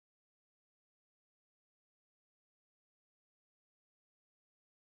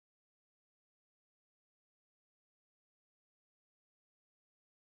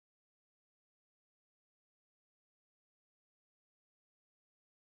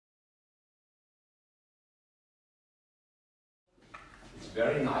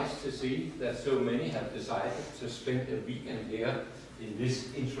very nice to see that so many have decided to spend a weekend here in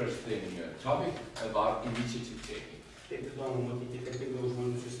this interesting topic about initiative taking. Taip įdomu matyti, kad tiek daug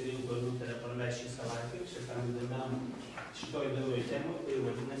žmonių susirinko ir nutarė praleisti šį savaitgalį šitam įdomiam šitoj įdomioj temai, tai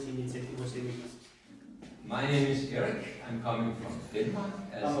vadinasi iniciatyvos ėmimas. My name is Erik. I'm coming from Denmark.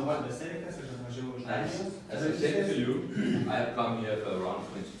 Mano vardas Erikas, aš atvažiavau iš Danijos. As I said to you, I have come here for around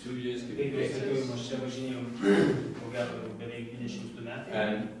 22 years. Kaip jau sakiau, aš čia važinėjau ko gero beveik 22 metai.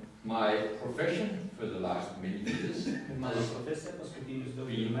 And my profession for the last many years has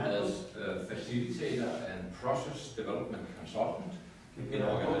been as a facilitator and process development consultant in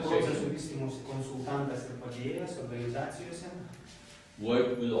organizations. Konsultantas ir padėjėjas organizacijose.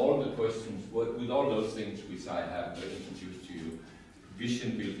 Work with all the questions, work with all those things which I have introduced to you: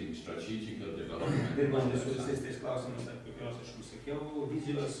 vision building, strategical development. Dirbant su visais tais klausimais, apie kuriuos aš jums sakiau,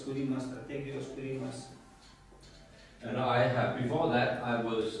 vizijos kūrimas, strategijos kūrimas. And I have, before that, I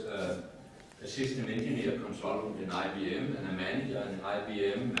was a system engineer consultant in IBM and a manager in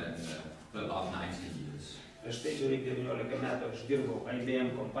IBM and for about 19 years. Prieš tai beveik 19 metų aš dirbau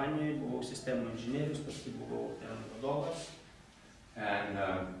IBM kompanijoje, buvau sistemų inžinierius, paskui buvau ten vadovas. And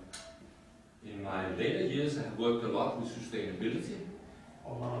in my later years, I have worked a lot with sustainability.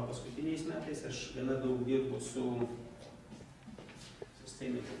 O mano paskutiniais metais aš gana daug dirbu su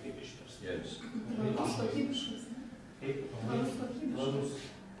sustainable, kaip išversti. Yes.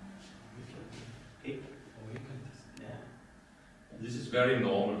 This is very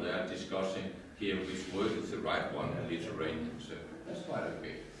normal. They are discussing here which word is the right one, Mediterranean, so that's quite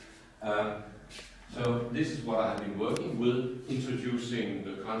okay. So this is what I have been working with, introducing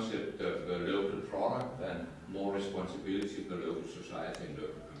the concept of the local product and more responsibility for the local society and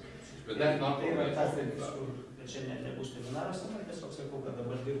local communities. But that's not what we're talking about. Čia nebus seminaras, tiesiog sakau, kad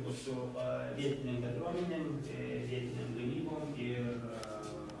dabar dirbu su vietiniam bendruomenėm, vietiniam gamybom ir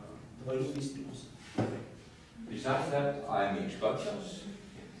tvarių vystymus. Besides that, I am in sculptures.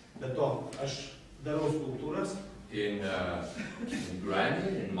 Be to, aš darau skulptūras. In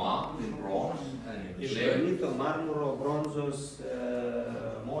granite, in marble, in bronze, and in Iš clay. granito, marmuro, bronzos,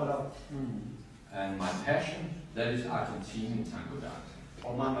 molio. And my passion, that is Argentinian tango dancing.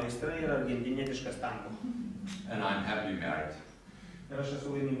 O mano aistra yra argentinietiškas tango. And I'm happily married. Ir aš esu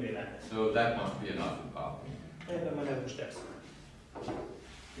laimingai vedęs. So that must be enough about me. Tai apie mane užteks.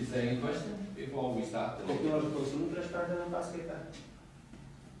 Is there any question before we start the Kokių lecture? nors klausimų prieš pradedant paskaitą?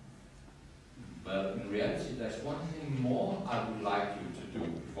 Well, in reality, there's one thing more I would like you to do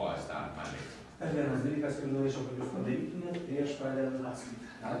before I start my lecture. Dar vienas dalykas, kurį norėčiau, kad jūs padarytumėt prieš pradedant paskaitą.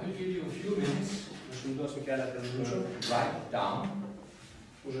 I will give you a few minutes Aš jums duosiu keletą minučių. to write down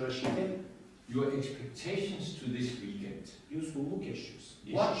Užrašyti your expectations to this weekend. jūsų lūkesčius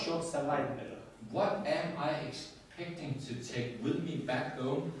What? iš šio savaitgalio. What am I expecting to take with me back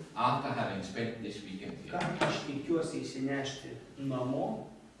home after having spent this weekend Ką here? aš tikiuosi įsinešti namo,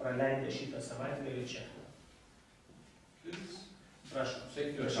 praleidę šitą savaitgalį čia. Please, Prašau.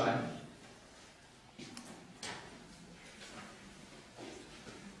 take your time.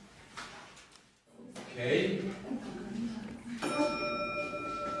 Okay.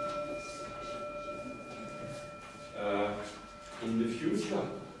 In the future,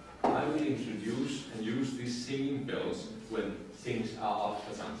 I will introduce and use these singing bells when things are up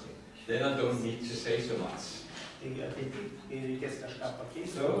for something. Then I don't need to say so much. Taigi ateity, kai reikės kažką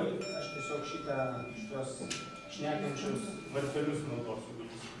pakeisti, aš tiesiog šitos šnekiančius varpelius naudosiu.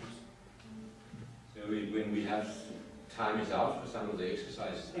 So when we have time is out for some of the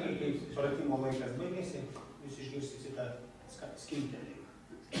exercises. Taigi, kai pratimo laikas baigėsi, jūs išgirsite tą skiltelį.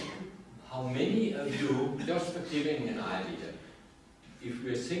 How many of you, just for giving an idea, if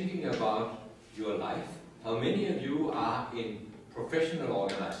we're thinking about your life, how many of you are in professional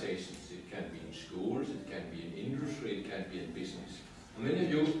organizations? It can be in schools, it can be in industry, it can be in business. How many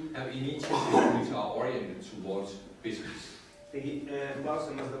of you have initiatives which are oriented towards business? Taigi,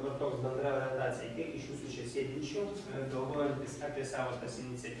 klausimas dabar toks bendra orientacija. Kiek iš jūsų čia sėdinčių, galvojantis apie savo tas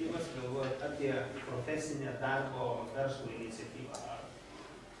iniciatyvas, galvojant apie profesinę darbo verslo iniciatyvą?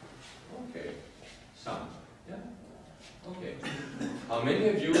 Okay, some. Yeah. Okay. How many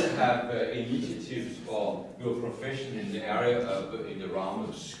of you have initiatives for your profession in the area of, in the realm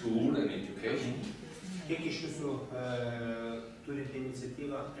of school and education? Kiek iš jūsų turite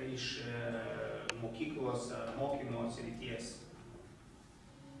iniciatyvą iš mokyklos mokymo srities?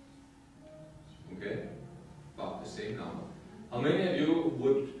 Okay, about the same number. How many of you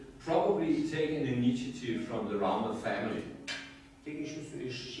would probably take an initiative from the realm of family? Kiek iš jūsų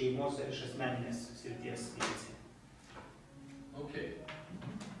iš šeimos ar iš asmeninės srities iniciatyvos? Okay.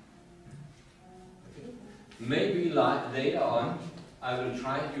 Maybe later on I will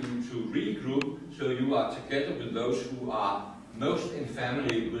try you to regroup so you are together with those who are most in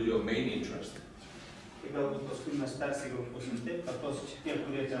family with your main interest. Galbūt paskui mes persigrupuosim taip, kad tos tie,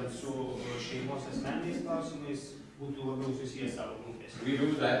 kurie ten su šeimos asmeniniais klausimais būtų labiau susijęs savo grupės. We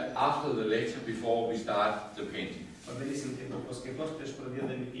do that after the lecture before we start the painting. Padarysim tai po paskaitos prieš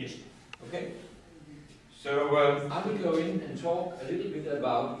pradėdami piešti. Okay? So I will go in and talk a little bit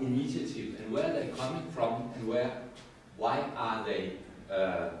about initiative and where they're coming from and why are they,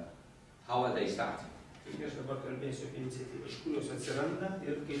 how are they starting. Taigi aš dabar kalbėsiu apie iniciatyvą, iš kur jos atsiranda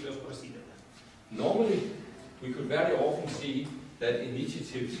ir kaip jos prasideda. Normally, we could very often see that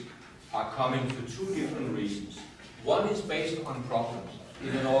initiatives are coming for two different reasons. One is based on problems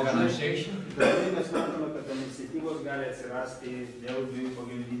in an organization. Dažnai mes matome, kad iniciatyvos gali atsirasti dėl dviejų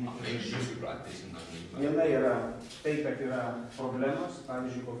pagrindinių priežasčių. Viena yra tai, kad yra problemos,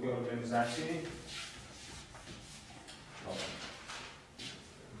 pavyzdžiui, kokioje organizacijoje.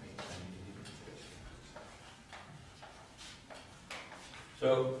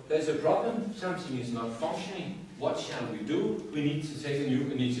 So there's a problem, something is not functioning. What shall we do? We need to take a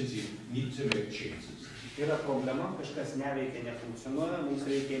new initiative, need to make changes. Yra problema, kažkas neveikia, nefunkcionuoja, mums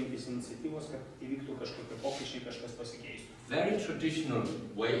reikia imtis iniciatyvos, kad įvyktų kažkokie pokyčiai, kažkas pasikeistų. Very traditional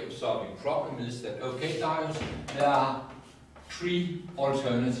way of solving problem is that, okay, Darius, there are three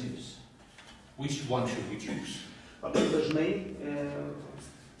alternatives. Which one should we choose? Labai dažnai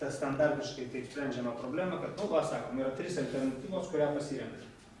ta standartiškai taip sprendžiama problema, kad, sakom, yra tris alternatyvos, kurią pasirenkame.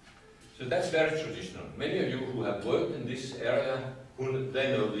 So that's very traditional. Many of you who have worked in this area,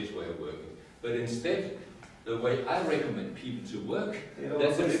 they know this way of working. But instead, the way I recommend people to work,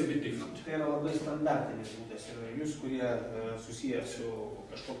 that's a little bit different. Tai yra labai standartinis būdas ir jūs, kurie susiję su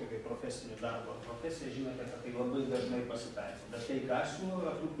kažkokiu tai profesiniu darbu ar profesija, žinote, kad tai labai dažnai pasitaiko. Bet tai, ką aš siūlau,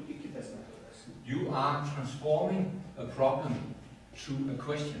 yra truputį kitas metodas. You are transforming a problem to a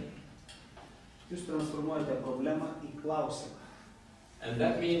question. Jūs transformuojate problemą į klausimą. And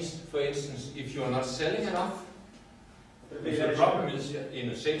that means, for instance, if you are not selling enough, if the problem is in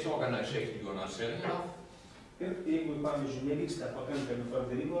a sales organization, you are not selling enough. Ir jeigu, pavyzdžiui, nevyksta pakankami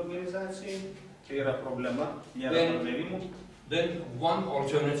pardavimų organizacijai, tai yra problema, nėra pardavimų. Then one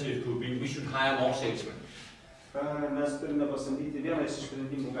alternative could be we should hire more salesmen. Mes turime pasamdyti, vienas iš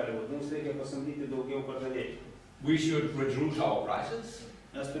sprendimų gali būti, mums reikia pasamdyti daugiau pardavėjų. We should reduce our prices.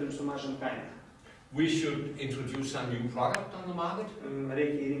 Mes turim sumažinti kainą. We should introduce some new product on the market.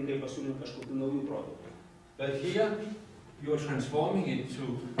 Reikia į rinkai pasiūlyti kažkokių naujų produktų. But here you are transforming it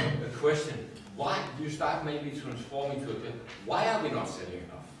to a question. Why you start maybe transforming to a why are we not selling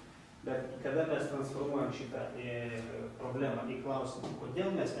enough? Bet kada mes transformuojam šitą problemą į klausimą,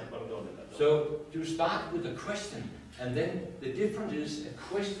 kodėl mes neparduodame? So you start with a question, and then the difference is a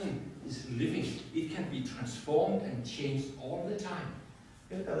question is living. It can be transformed and changed all the time.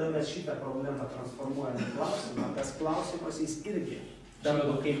 Ir kada mes šitą problemą transformuojam į klausimą, tas klausimas jis irgi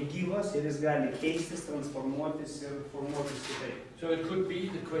tampa kaip gyvas ir jis gali keistis, transformuotis ir formuotis kitaip. So it could be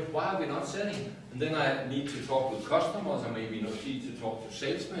the question, why are we not selling? And then I need to talk with customers, or maybe not need to talk to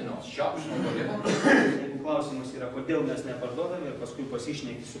salesmen or shops or whatever. Jeigu klausimas yra, kodėl mes neparduodame, ir paskui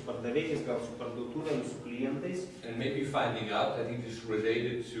pasišneki su pardavėjais, gal su parduotuvėmis, su klientais. And maybe finding out that it is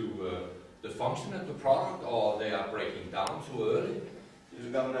related to the function of the product, or they are breaking down too early. Ir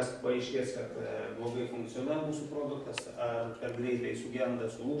gal mes paaiškės, kad blogai funkcionuoja mūsų produktas, ar per greitai sugenda,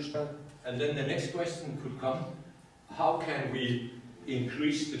 sulūžta. And then the next question could come, how can we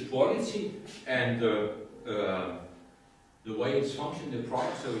increase the quality and the way it's functioning, the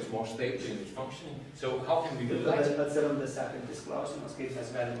product, so it's more stable in its functioning. So how can we do that? Tada atsiranda sekantis klausimas, kaip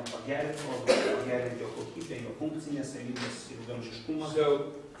mes galime pagerinti jo kokybę, jo funkcinės savybės ir ilgaamžiškumą.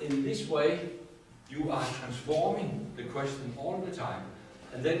 So in this way, you are transforming the question all the time.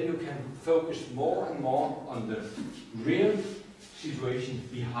 And then you can focus more and more on the real situation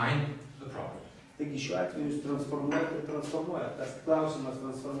behind the problem. Taigi šiuo atveju jūs transformuojate ir transformuojate. Tas klausimas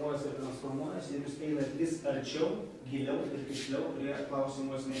transformuojasi ir transformuojasi ir jūs einate vis arčiau, giliau ir tiksliau prie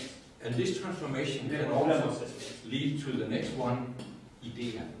klausimų esmės. And this transformation can also lead to the next one,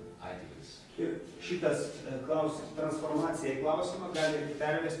 ideas. Ir šitas transformacija į klausimą gali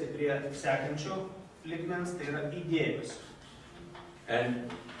pervesti prie sekančio lygmens, tai yra idėjos.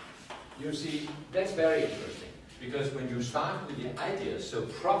 And you see, that's very interesting, because when you start with the ideas, so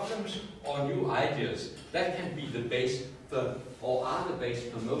problems or new ideas, that can be the base for, or are the base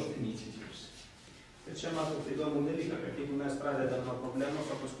for most initiatives. Ir čia matote įdomų dalyką, kad jeigu mes pradedame nuo problemos,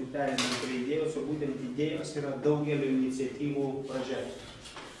 o paskui pereiname prie idėjos, o būtent idėjos yra daugelio iniciatyvų pradžia.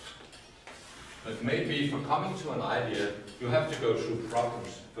 But maybe for coming to an idea, you have to go through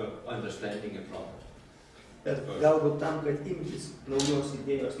problems for understanding a problem. Bet galbūt tam, kad imtis naujos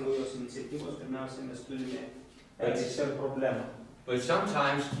idėjos, naujos iniciatyvos, pirmiausia, mes turime ir problemą. But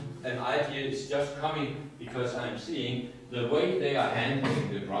sometimes an idea is just coming because I'm seeing the way they are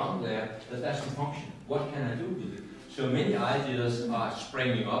handling the ground there, that doesn't function. What can I do with it? So many ideas are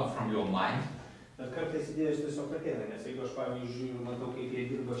springing up from your mind. Bet kartais idėjos tiesiog ateina, nes jeigu aš pavyzdžiui matau, kaip jie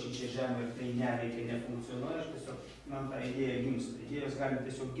dirba šičia žemė ir tai neveikia, nefunkcionuoja, aš tiesiog man tą idėją gimsta. Idėjos gali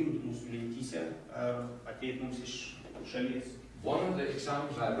tiesiog gimti mūsų mintyse ar ateiti mums iš šalies. One of the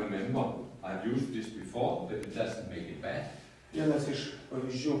examples I remember, I've used this before, but it doesn't make it bad. Vienas iš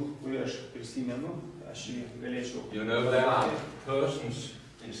pavyzdžių, kurį aš prisimenu, aš jį galėčiau... You know, there are persons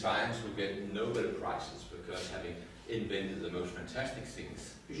in science who get Nobel Prizes because having invented the most fantastic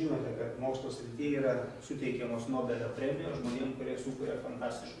things. Žinote, kad mokslo srityje yra suteikiamos Nobelio premijos žmonėms, kurie sukuria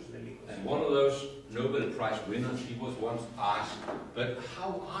fantastiškus dalykus. And one of those Nobel Prize winners, he was once asked, but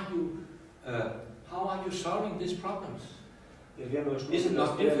how are you solving these problems? Is it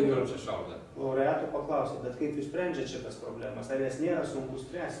not difficult to solve them? Laureatų paklausė, bet kaip jūs sprendžiate šitas problemas, ar jas nėra sunku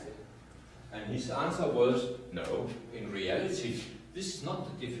spręsti? And his answer was, no, in reality, this is not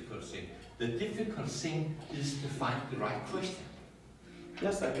the difficult thing. The difficult thing is to find the right question.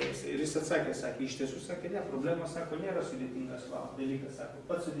 Nesakė, ir jis atsakė, iš tiesų sakė, ne, problema, sako, nėra sudėtingas dalykas, sako,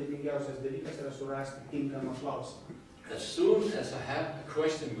 pats sudėtingiausias dalykas yra surasti tinkamą klausimą. As soon as I have a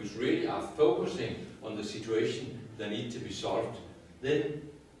question which really are focusing on the situation that need to be solved, then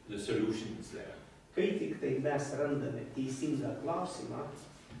the solution is there. Kai tik tai mes randame teisingą klausimą,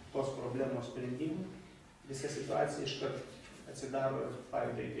 tos problemos sprendimų, visa situacija iškart atsidaro ir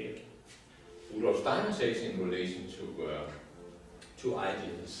pajuda į priekį. Murauskas says in relation to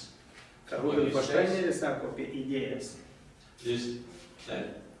ideas. Karūdai sako apie idėjas. Is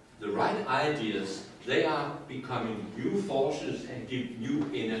that the right ideas, they are becoming new forces and give new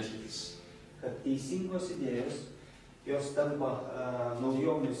energies. Kad teisingos idėjos, jos tampa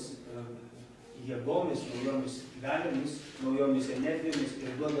naujomis jėgomis, naujomis galiomis, naujomis energijomis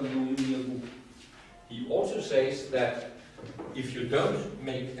ir duoda naujų jėgų. He also says that if you don't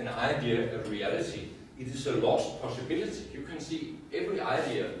make an idea a reality, it is a lost possibility. You can see every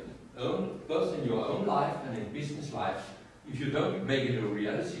idea, both in your own life and in business life. If you don't make it a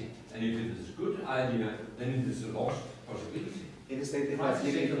reality, and if it is a good idea, then it is a lost possibility. Ir jisai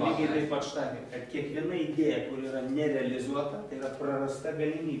lygiai taip pat štakė, kad kiekviena idėja, kur yra nerealizuota, tai yra prarasta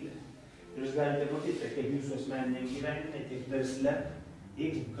galimybė. Ir jūs galite matyti, kaip jūsų asmeniniam gyvenime, tiek versle,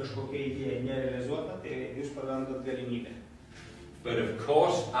 jeigu kažkokia idėja nerealizuota, tai jūs prarandat galimybę. But of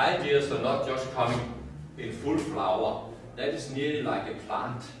course, ideas are not just coming in full flower. That is nearly like a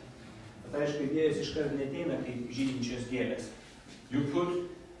plant. Bet aišku, idėjos iškart neteina kaip žydinčios gėlės. You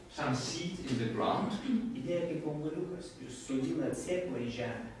put some seed in the ground. Idėja kaip augaliukas. Jūs sodinat sėklą į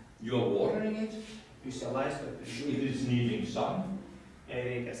žemę. You are watering it. Jūs ją laistot ir žiūrite. It is needing sun. Jai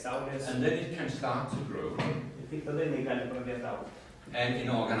reikia saulės. And then it can start to grow. Ir tik tada jinai gali pradėti augti. And in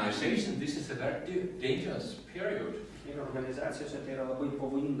organization, this is a very dangerous period. Ir organizacijose tai yra labai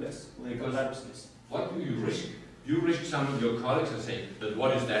pavojingas laiko tarpsnis. What do you risk? You risk some of your colleagues and say, but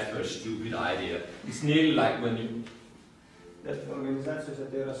what is that for a stupid idea? It's nearly like when you... Bet organizacijose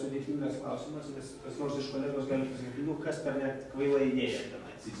tai yra sudėtingas klausimas, nes kas nors iš kolegos gali pasakyti, kas per net kvaila idėja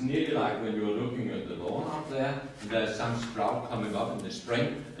tenais. It's nearly like when you're looking at the lawn out there, and there's some sprout coming up in the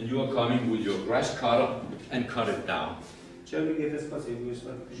spring, and you are coming with your grass cutter and cut it down. Čia lygiai tas pats, jeigu jūs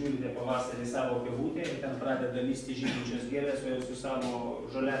žiūrite pavasarį savo pievutę ir ten pradeda lysti žydinčios gėlės, o jūs su savo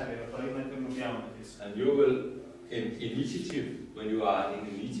žoliapjove praeinat ir nupjaunat. And you will, in initiative, when you are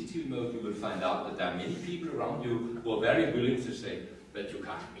in initiative mode, you will find out that there are many people around you who are very willing to say, but you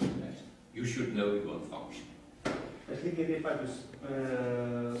can't mean that. You should know your function. Bet lygiai taip pat jūs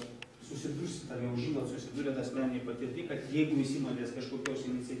susidursite, jau žinot, susidurėt asmeniniai patirtį, kad jeigu jūs imatės kažkokios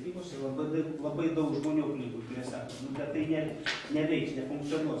iniciatyvos, labai daug žmonių aplinkui, kurie sako, bet tai neveiks,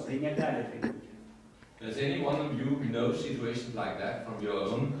 nefunkcionuos, tai negali tai būti. Does anyone of you know situations like that from your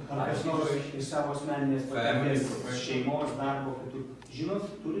own life situation? Iš savo asmeninės patirties, šeimos, darbo, kitur. Žinot,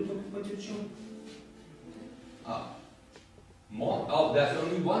 turi tokių patirčių? There's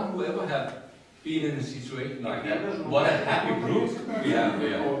only one who ever have been in a situation like that. What a happy group we have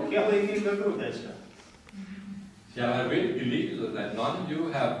here. Shall I really believe that none of you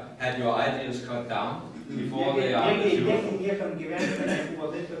have had your ideas cut down before they are mature?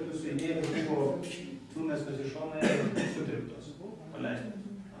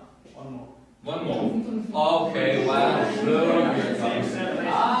 One more. Okay, well, slowly we are coming.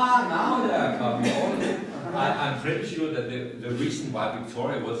 Now they are coming. I'm pretty sure that the reason why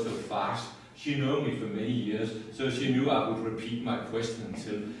Victoria was so fast, she knew me for many years, so she knew I would repeat my question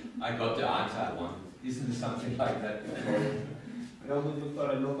until I got the answer I wanted. Isn't it something like that? Galbūt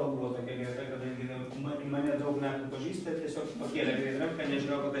Liutauras dėl to buvo tokia greta, kadangi mane daug metų pažįsta, tiesiog pakėlė greit ranką,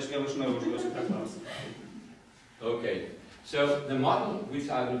 nežinau, kad aš vėl iš naujo užduosiu tą klausimą. Okay, so the model which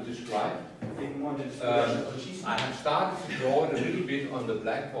I will describe, I have started to draw it a little bit on the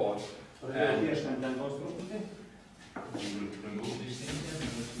blackboard. And we will remove this thing here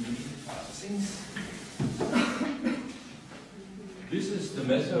because we need other things. This is the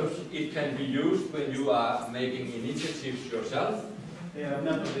method. It can be used when you are making initiatives yourself.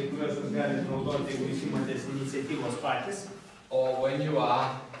 Or when you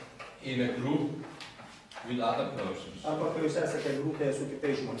are in a group with other persons.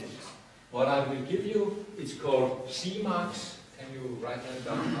 What I will give you, it's called C marks. Can you write that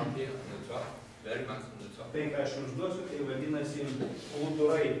down up here on the top? Very much on the top.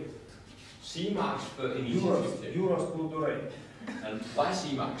 C marks per initiative. And why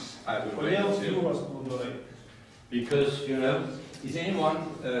C marks? I will wait until. Because, you know, is anyone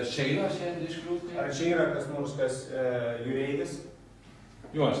sailors here in this group?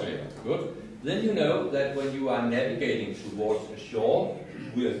 You are sailor, good. Then you know that when you are navigating towards the shore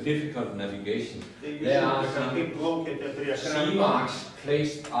with difficult navigation, there are some C marks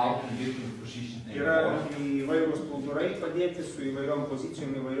placed out in different positions.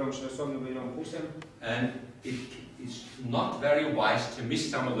 And it's not very wise to miss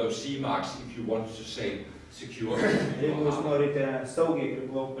some of those C marks if you want to sail securely.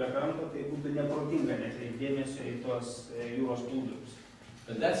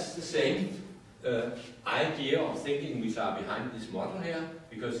 And that's the same idea of thinking which are behind this model here,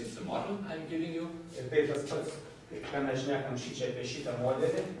 because it's a model I'm giving you.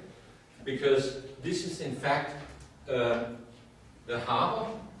 Because this is in fact the harbor.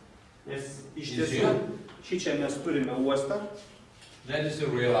 That is the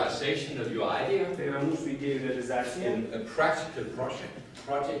realization of your idea. In a practical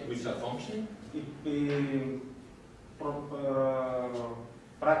project which are functioning.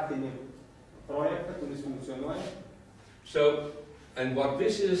 So, and what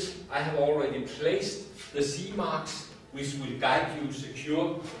this is, I have already placed the C marks which will guide you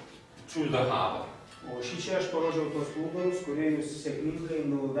secure to the harbor.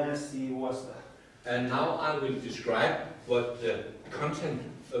 And now I will describe what the content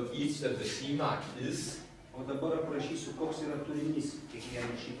of each of the C marks is.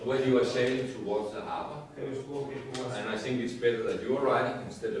 When you are sailing towards the harbor. And I think it's better that you are writing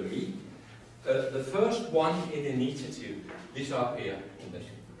instead of me. The first one in initiative is up here. That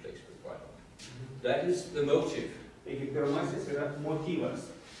should be placed right on. That is the motive.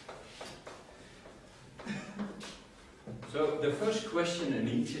 So the first question an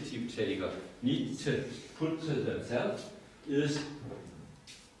initiative taker needs to put to themselves is,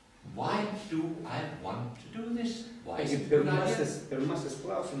 why do I want to do this? Why is it a good idea? Pirmasis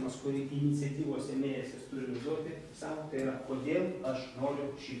klausimas, kurį iniciatyvos ėmėjas turi užduoti savo, tai yra, kodėl aš noriu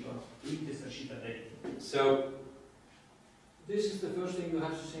šito imtis ar šitą daryti. So this is the first thing you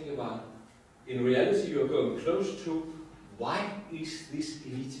have to think about. In reality, you are going close to, why is this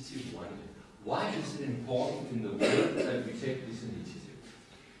initiative wanted? Why is it important in the world that we take this initiative?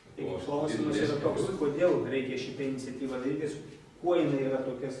 Klausimas yra toks, kodėl reikia šitą iniciatyvą daryti, kuo jinai yra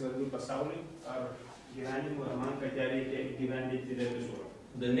tokia svarbi pasauliui, ar gyvenimui, ar man, kad ją reikia gyvendinti realizuoti.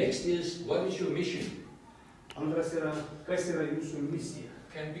 The next is, what is your mission? Antras yra, kas yra jūsų misija?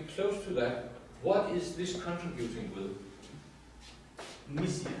 Can be close to that. What is this contributing with?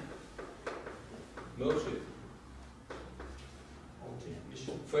 Misija. Motive.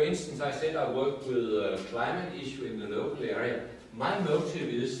 For instance, I said I work with a climate issue in the local area. My motive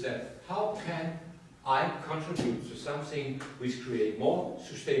is that how can I contribute to something which creates more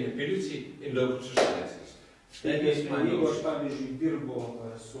sustainability in local societies. That is my motive. Jeigu aš, pavyzdžiui, dirbu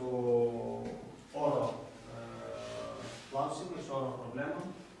su oro klausimais, oro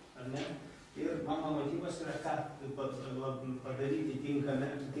problemom, ar ne? Ir mano motyvas yra, ką padaryti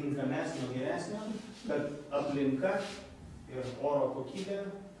tinkamesnio, geresnio, kad aplinka ir oro kokybė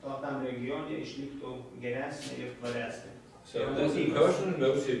tam regione išliktų geresnė ir tvaresnė. So there's a personal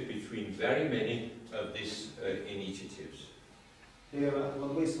motive between very many of these initiatives. Tai yra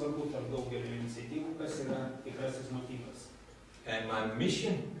labai svarbu tarp daugelio iniciatyvų, kas yra tikrasis motyvas. And my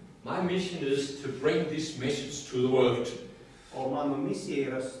mission is to bring this message to the world. O mano misija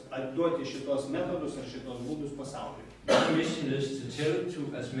yra atduoti šitos metodus ar šitos būdus pasauliui. My mission is to tell it to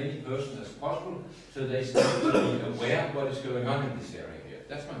as many persons as possible, so they start to be aware of what is going on in this area here.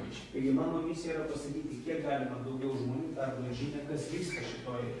 That's my mission. Taigi mano misija yra pasakyti, kiek galima daugiau žmonių perduoti žinią, kas vyksta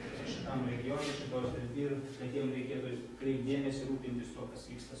šitam regione, šitoj srityje, ir kad jiem reikėtų kreipti dėmesį, rūpintis to, kas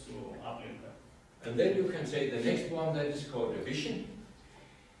vyksta su aplinka. And then you can say the next one, that is called a vision.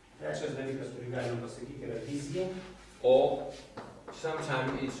 Trečias dalykas, kurį galim pasakyti, yra vizija. Or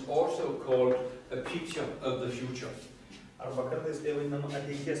sometimes it's also called a picture of the future. Arba kartais tai vadinama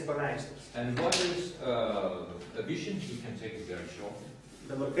ateities paveikslas. And what is a vision? You can take it very short.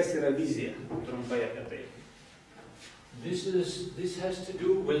 Dabar kas yra vizija? Trumpai apie tai. This has to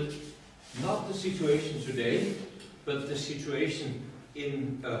do with not the situation today, but the situation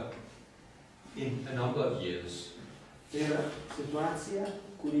in a number of years. Tai yra situacija,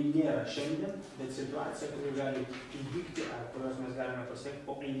 kuri nėra šiandien, bet situacija, kuri gali įvykti, ar kurios mes galime pasiekti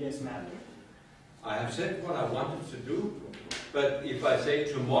po eilės metų. I have said what I wanted to do, but if I say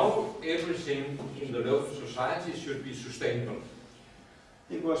tomorrow everything in the local society should be sustainable.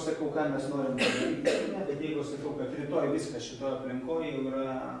 Jeigu aš sakau, ką mes norim padaryti, bet jeigu aš sakau, kad rytoj viskas šitoje aplinkoje jau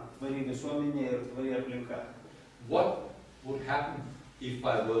yra tvari visuomenė ir tvari aplinka. What would happen if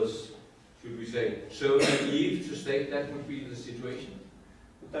I was, should we say, so naive to state that would be the situation?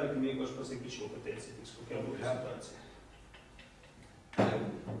 Tarkim, jeigu aš pasakyčiau, kad tai atsitiks, kokia būtų situacija.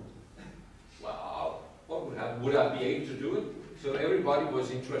 Wow, what would happen? Would I be able to do it? So everybody was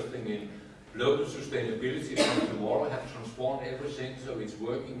interested in local sustainability from tomorrow, have transformed everything so it's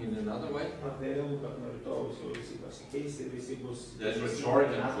working in another way? That's a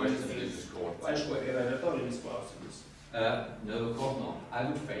rhetorical question, this is called. No, of course not. I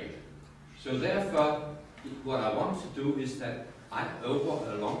would fail. So therefore, what I want to do is that I,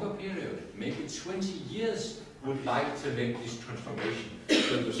 over a longer period, maybe 20 years, would like to make this transformation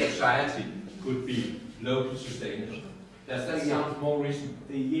so the society could be local sustainable. Does that sound more reasonable?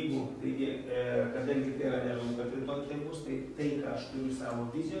 Tai jeigu, kadangi tai yra nežinau, kad rytoj tai bus, tai ką aš turiu savo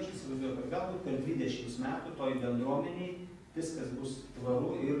viziją, aš įsivaizduoju, kad galbūt per 20 metų toj bendruomeniai viskas bus tvaru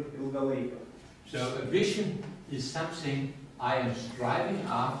ir ilgalaikio. So a vision is something I am striving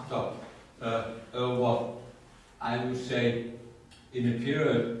after over, I would say, in a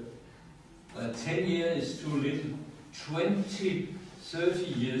period, 10 years is too little, 20, 30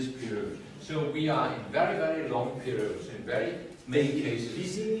 years period. So we are in very, very long periods, in very many cases.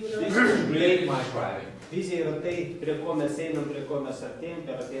 This is really my driving. Vizija yra tai, prie ko mes einam, prie ko mes artėjam,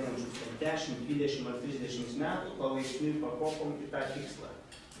 per ateinančius 10, 20 ar 30 metų, palaipsniui pakopom į tą tikslą.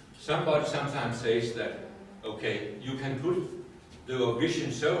 Somebody sometimes says that, okay, you can put the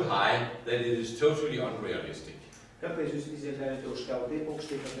vision so high that it is totally unrealistic. Kartais jūs viziją galite užkelti taip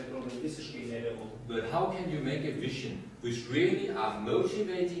aukštai, kad tai atrodo visiškai nerealu. But how can you make a vision which really are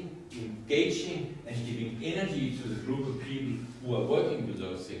motivating, engaging, and giving energy to the group of people who are working with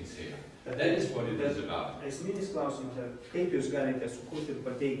those things here? That is what it is about. Esminis klausimas yra, kaip jūs galite sukurti ir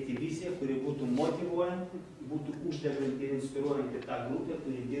pateikti viziją, kuri būtų motyvuojanti, būtų uždeganti ir inspiruojanti tą grupę,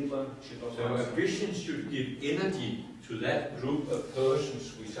 kuri dirba šitos klausimus. So a vision should give energy to that group of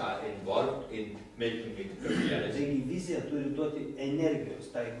persons which are involved in making it a reality. Taigi vizija turi duoti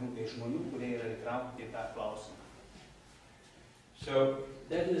energijos tai grupiai žmonių, kurie yra įtraukti į tą klausimą. So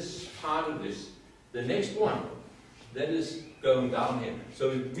that is part of this. The next one, that is going down here.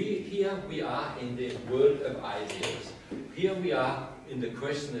 So here we are in the world of ideas. Here we are in the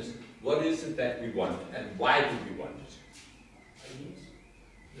question is, what is it that we want and why do we want it?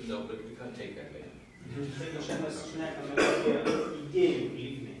 No, but we can't take that later.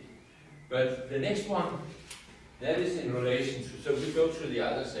 But the next one, that is in relation to, so we go to the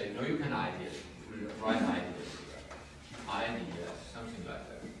other side. No, you can ideas, write ideas. Ideas, something like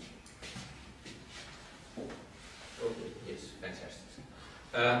that. Okay, yes, fantastic.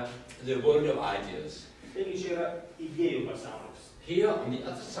 The world of ideas. Here on the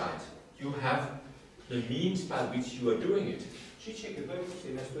other side, you have the means by which you are doing it.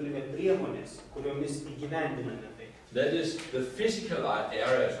 That is the physical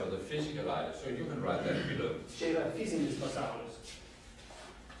areas or the physical ideas. So you can write that below.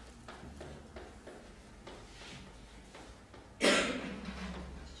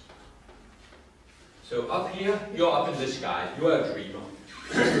 So up here, you're up in the sky. You are a dreamer.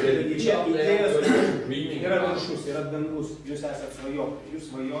 Dreaming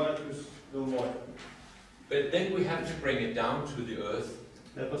But then we have to bring it down to the earth.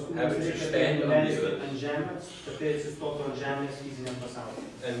 Have to stand on the earth.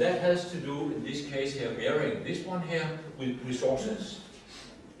 And that has to do, in this case here, mirroring this one here with resources.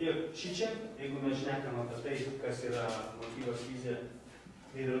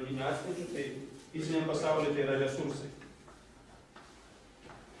 Fiziniam pasaulyje tai yra resursai.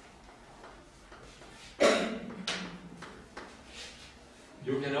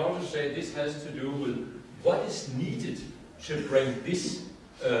 You can also say this has to do with what is needed to bring this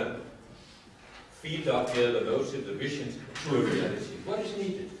field up here, the motive, the visions, to a reality. What is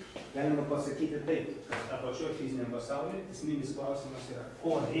needed? Galima pasakyti taip, kad apačioje fiziniam pasaulyje esminis klausimas yra,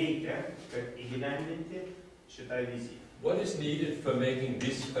 ko reikia, kad įgyvendinti šitą viziją. What is needed for making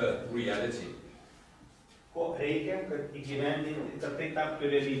this a reality? Ko reikia, kad įgyvendinti, kad tai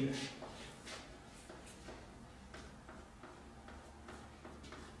taptų realybė.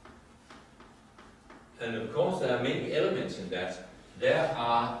 And of course there are many elements in that. There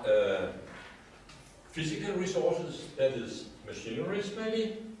are physical resources, that is machineries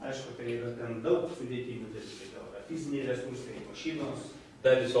maybe. Aišku, tai yra ten daug sudėtinių dalykų. Tai yra fiziniai resursai, mašinos.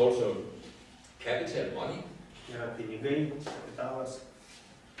 That is also capital, money. Yra pinigai, kapitalas.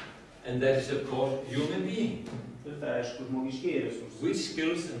 And that is of course human being. Ir tai aišku žmogiškieji resursai. Which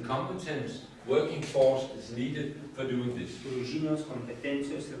skills and competence, working force is needed for doing this? Kurių žinios,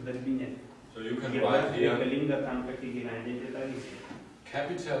 kompetencijos ir darbinė. So you can write here, reikalinga tam, kad įgyvendinti tą viziją.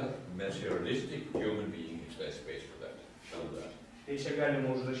 capital, materialistic, human being is their space for that. Show that. Tai čia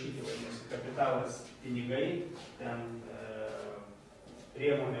galima užrašyti, vadinasi, kapitalas, pinigai, ten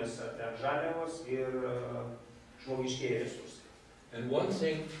priemonės, ten žaliavos ir žmogiškieji resursai. And one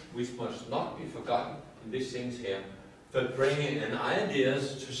thing which must not be forgotten in these things here, for bringing an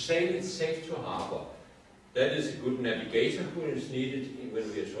ideas to sail it safe to harbor. That is a good navigator who is needed when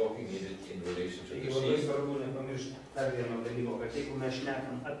we are talking in relation to the sea. Labai svarbu nepamiršti dar vieno dalyko, kad jeigu mes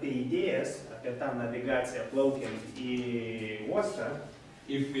šnekam apie idėjas, apie tą navigaciją plaukiant į uostą,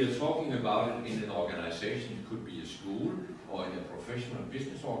 if we are talking about it in an organization, it could be a school or in a professional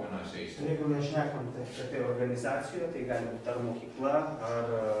business organization. Jeigu mes šnekam apie organizaciją, tai gali būti ar mokykla, ar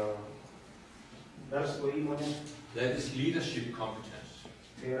verslo įmonė. That is leadership competence.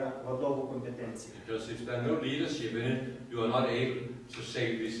 Tai yra vadovų kompetencija. Because if there are no leadership in it, you are not able to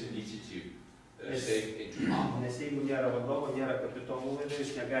sail this initiative safe into harbor. Nes jeigu nėra vadovo, nėra kapitono laido,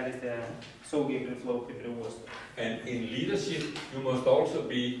 jūs negalite saugiai priplaukti prie uosto. And in leadership, you must also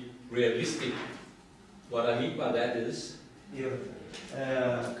be realistic. What I mean by that is, Ir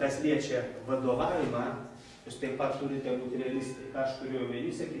kas liečia vadovavimą, jūs taip pat turite būti realistai. Ką aš turiu omeny,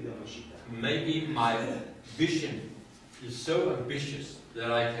 sakydama šitą? maybe my vision is so ambitious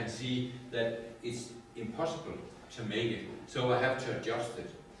that I can see that it's impossible to make it. So I have to adjust it.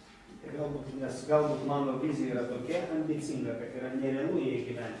 Galbūt mano vizija yra tokia ambicinga, kad yra nerealu ją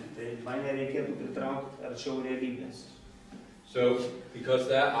įgyvendinti. Tai mane reikėtų pritraukti arčiau realybės. So, because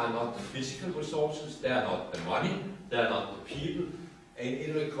there are not the physical resources, there are not the money, there are not the people, and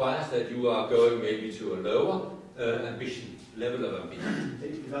it requires that you are going maybe to a lower ambition, level of ambition.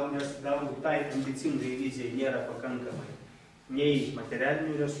 Galbūt tai ambicingai vizijai nėra pakankamai nei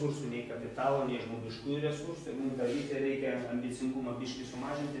materialinių resursų, nei kapitalo, nei žmogiškųjų resursų. Ir mums tą viziją reikia ambicingumą biškį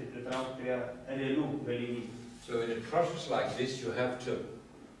sumažinti ir pritraukti prie realių galimybių. So in a process like this, you have to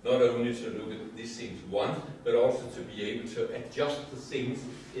not only to look at these things once, but also to be able to adjust the things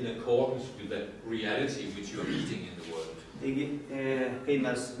in accordance with the reality which you are meeting in the world. Taigi, kai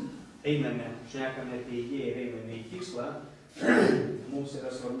mes einame, šnekame apie idėją ir einame į tikslą, mums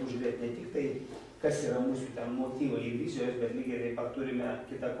yra svarbu žiūrėti ne tik tai, kas yra mūsų ten motyvai ir vizijos, bet lygiai taip pat turime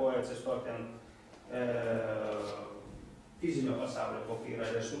kitą koją atsistoti ant fizinio pasaulio, kokie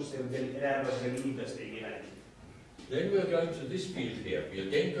yra resursai ir realios galimybės tai gyventi. Then we are going to this field here. We are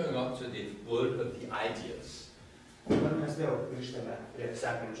again going up to the world of the ideas. Dabar mes vėl grįžtame prie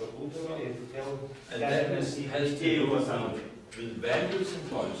sekančio kultūro ir vėl And that keliamės į has to idėjų do pasaulį. with values and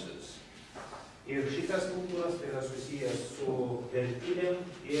policies. Ir šitas kultūras tai yra susijęs su vertybėm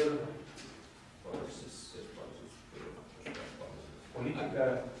ir politika.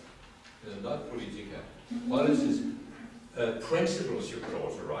 Not politica. Policies, principles you could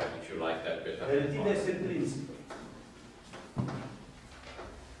also write if you like that better. Vertybės ir principai.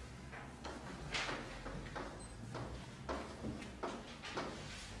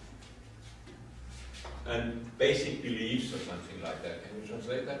 And basic beliefs or something like that. Can you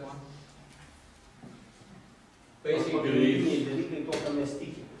translate that one? Basic beliefs. Dalykai to, ką mes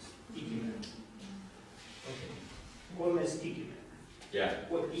tikime. Okay. Ko mes tikime? Yeah.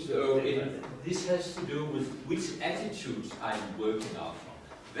 So this has to do with which attitudes I'm working out from.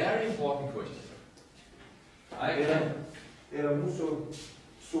 Very important question. Tai yra mūsų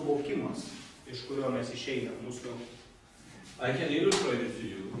suvokimas, iš kurio mes išeiname. I can illustrate it to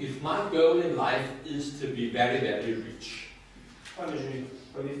you. If my goal in life is to be very, very rich, Pavyzdžiui,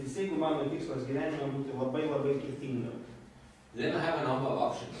 pavyzdys, jeigu mano tikslas gyvenime būti labai, labai turtinga, then I have a number of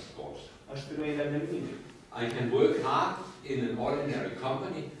options, of course. aš turiu eilę galimybių. I can work hard in an ordinary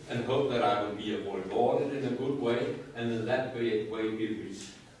company and hope that I will be rewarded in a good way, and in that way be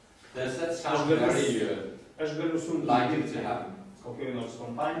rich. Does that sound very Aš galiu sunkiai likely dirbti to happen? kokioje nors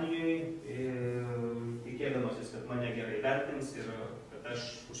kompanijoje ir tikėdamasis, kad mane gerai vertins ir kad aš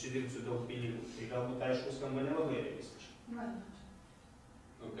užsidirbsiu daug pinigų. Tai galbūt aišku skamba nelabai realistiškai.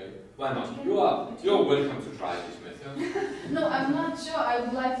 Okay, why not? You're welcome to try this method. No, I'm not sure. I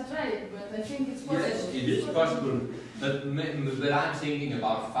would like to try it, but I think it's possible. Yes, it is possible. But I'm thinking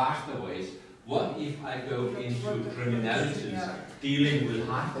about faster ways. What if I go into criminalities, dealing with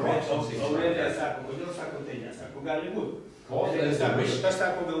hard drugs and things like that? Sako, kodėl sako tai nesako, gali būti. Aš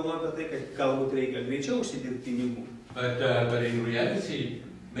sako galvoju apie tai, kad galbūt reikia greičiau užsidirbti pinigų. But in reality,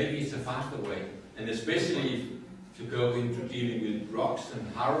 maybe it's a faster way. And especially to go into dealing with drugs and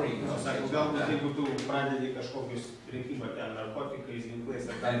heroin. Sako, galbūt jeigu tu pradedi kažkokius prekybą ten narkotikais, ginklais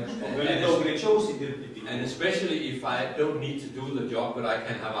ar ten kažko, gali daug greičiau užsidirbti pinigų. And especially if I don't need to do the job, but I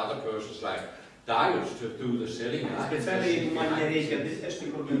can have other persons like Audrius to do the selling. Specialiai, jeigu man nereikia dirbti, aš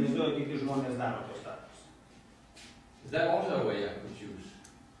tik organizuoju, kiti žmonės daro tos darbus. Is that also a way I could choose?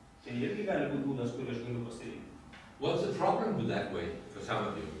 Tai irgi gali būti būdas, kurį aš galiu pasirinkti. What's the problem with that way for some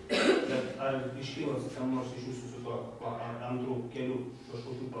of you? Bet ar iškyla kam nors iš jūsų su tuo antrų kelių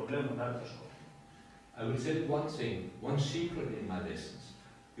kažkokių problemų, dar kažko? I will tell you one thing, one secret in my lessons.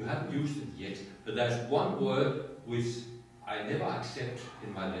 You haven't used it yet, but there's one word which I never accept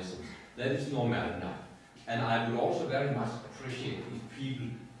in my lessons. That is normalna. And I would also very much appreciate if people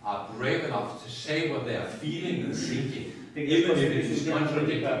are brave enough to say what they are feeling and thinking, even if it is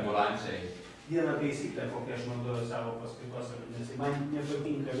contradicting what I'm saying. Viena taisyklė, kokią aš naudoju savo paskaitose, nes man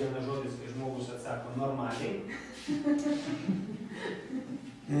nepatinka vienas žodis, kai žmogus atsako normaliai.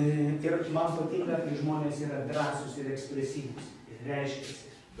 Ir man patinka, kai žmonės yra drąsūs ir ekspresyvūs, ir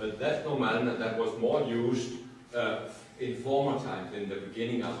reiškiasi. But that normalna, that was more used in former times, in the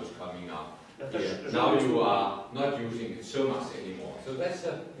beginning I was coming up. Now you are not using it so much anymore. So that's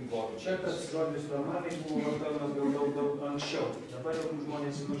an important change. Tas žodis normaliai buvo vartojamas daug anksčiau. Dabar jau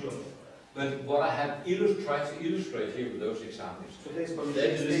žmonės mažiau. But what I have tried to illustrate here with those examples, so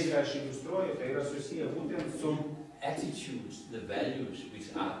attitudes, the values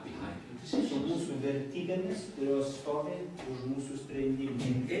which are behind the decisions.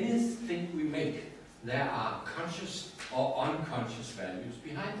 In anything we make, there are conscious or unconscious values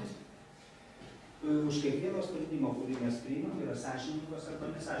behind it. Už kiekvieno sprendimo, kurį mes priimam, yra sąžiningos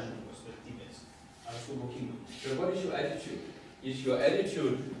arba nesąžiningos vertybės ar suvokimai. So what is your attitude? Is your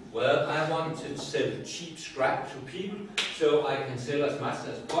attitude, well, I want to sell cheap scrap to people so I can sell as much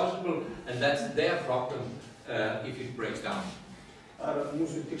as possible, and that's their problem if it breaks down? Ar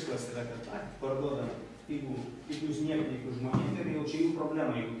mūsų tikslas yra, kad parduodam pigius niekniekius žmonėms ir jau čia jų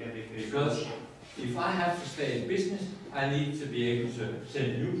problema, jeigu tie daiktai. Because if I have to stay in business, I need to be able to sell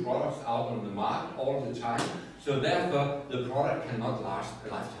new products out on the market all the time, so therefore the product cannot last a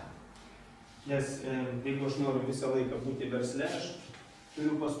lifetime. Nes jeigu aš noriu visą laiką būti versle, aš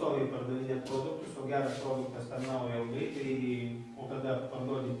turiu pastoviai pardavinėti produktus, o geras produktas tarnauja ilgai, o kada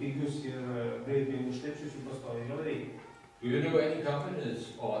parduodi pigius ir greitai užtepsius, jų pastoviai vėl reikia. Do you know any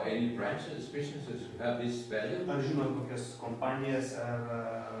companies or any branches, businesses who have this value? Ar žinot kokias kompanijas ar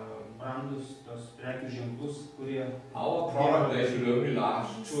brandus, tos prekių ženklus, kurie... Our product, they should only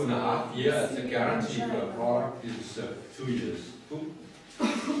last 2.5 years. The guarantee for a product is 2 years.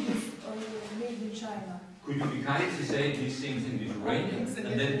 Made in China. Could you be kind to say these things in Lithuanian?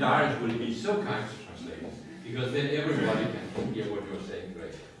 And then Darius will be so kind to translate it, because then everybody can hear what you're saying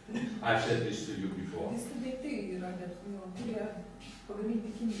great. I've said this to you before.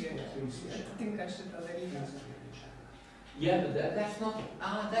 Yeah, but that's not...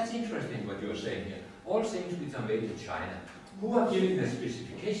 that's interesting what you're saying here. All things which are made in China. Who are giving the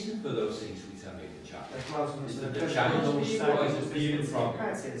specification for those things which are made in China? Is it the Chinese people or is it people from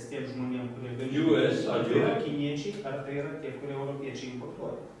US or Europe?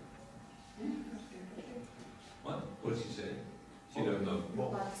 What? What's he saying? She don't know.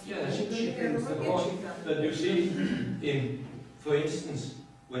 Yeah, but you see, for instance,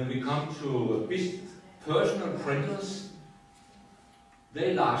 when we come to personal printers,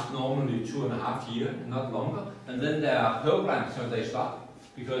 they last normally 2.5 years, not longer, and then there are programs so they stop,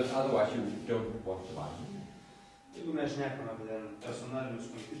 because otherwise you don't want to buy them. Jeigu mes šnekame apie personalinius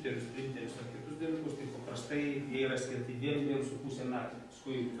kompiuterius, printerius ar kitus dalykus, tai paprastai jie yra skirti 2–2,5 metų.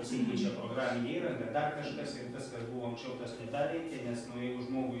 Paskui pasikeičia programinė įranga, dar kažkas ir tas, kas buvo anksčiau, tas nebereikia, nes jeigu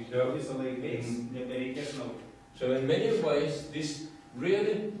žmogui visą laiką veiks, nebereikės naujo. So in many ways, this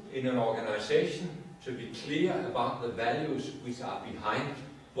really, in an organization, to be clear about the values which are behind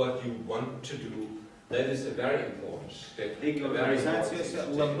what you want to do, that is a very important step. Taigi organizacijose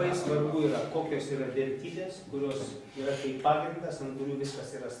labai svarbu yra, kokios yra vertybės, kurios yra kaip pagrindas, ant kurių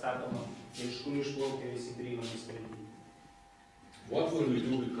viskas yra statoma ir iš kur išplaukia visi priimami sprendimai. What will we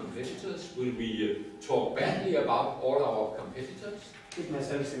do with competitors? Will we talk badly about all our competitors? Kaip mes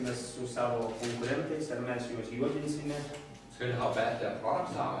elgsimės su savo konkurentais, ar mes juos juodinsime? Tell how bad their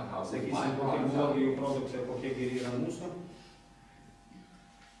products are and how good my Sakysim, kokie products blogi jų are. produktai ir kokie geri yra mūsų.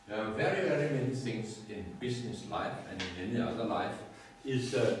 There are very, very many things in business life and in any other life.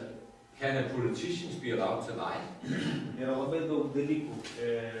 Can a politician be allowed to lie? Yra labai daug dalykų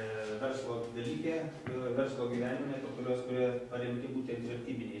verslo gyvenime, kurie paremti būtent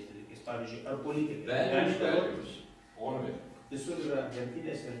vertybiniais dalykais. Pavyzdžiui, ar politikai. Values, all of it. Visur yra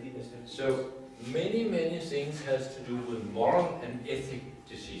vertybės. So many things has to do with moral and ethic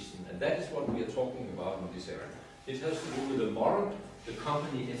decision, and that is what we are talking about in this area. It has to do with the moral, the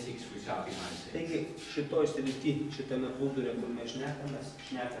company ethics which are behind things. Taigi, šitoj srity, šitame plūdure, kur mes šnekame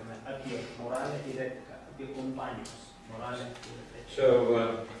apie moralę ir etiką, apie kompanijos moralę ir etiką. So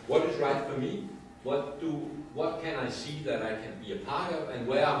what is right for me? What can I see that I can be a part of, and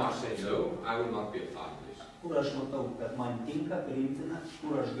where I must say no, I will not be a part of this. Kur aš matau, kad man tinka, priimtina,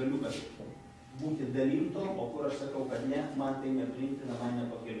 kur aš galiu būti dalinto, o kur aš sakau, kad ne, man tai nepriimtina, man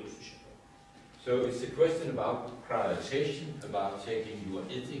nepakeliu su šito. So it's a question about prioritization, about taking your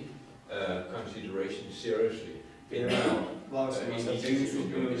ethic consideration seriously. Klausimas apie jūsų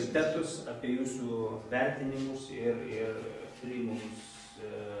prioritetus, apie jūsų vertinimus ir priimamus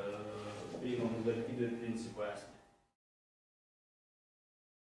vertybių ir principų esmę.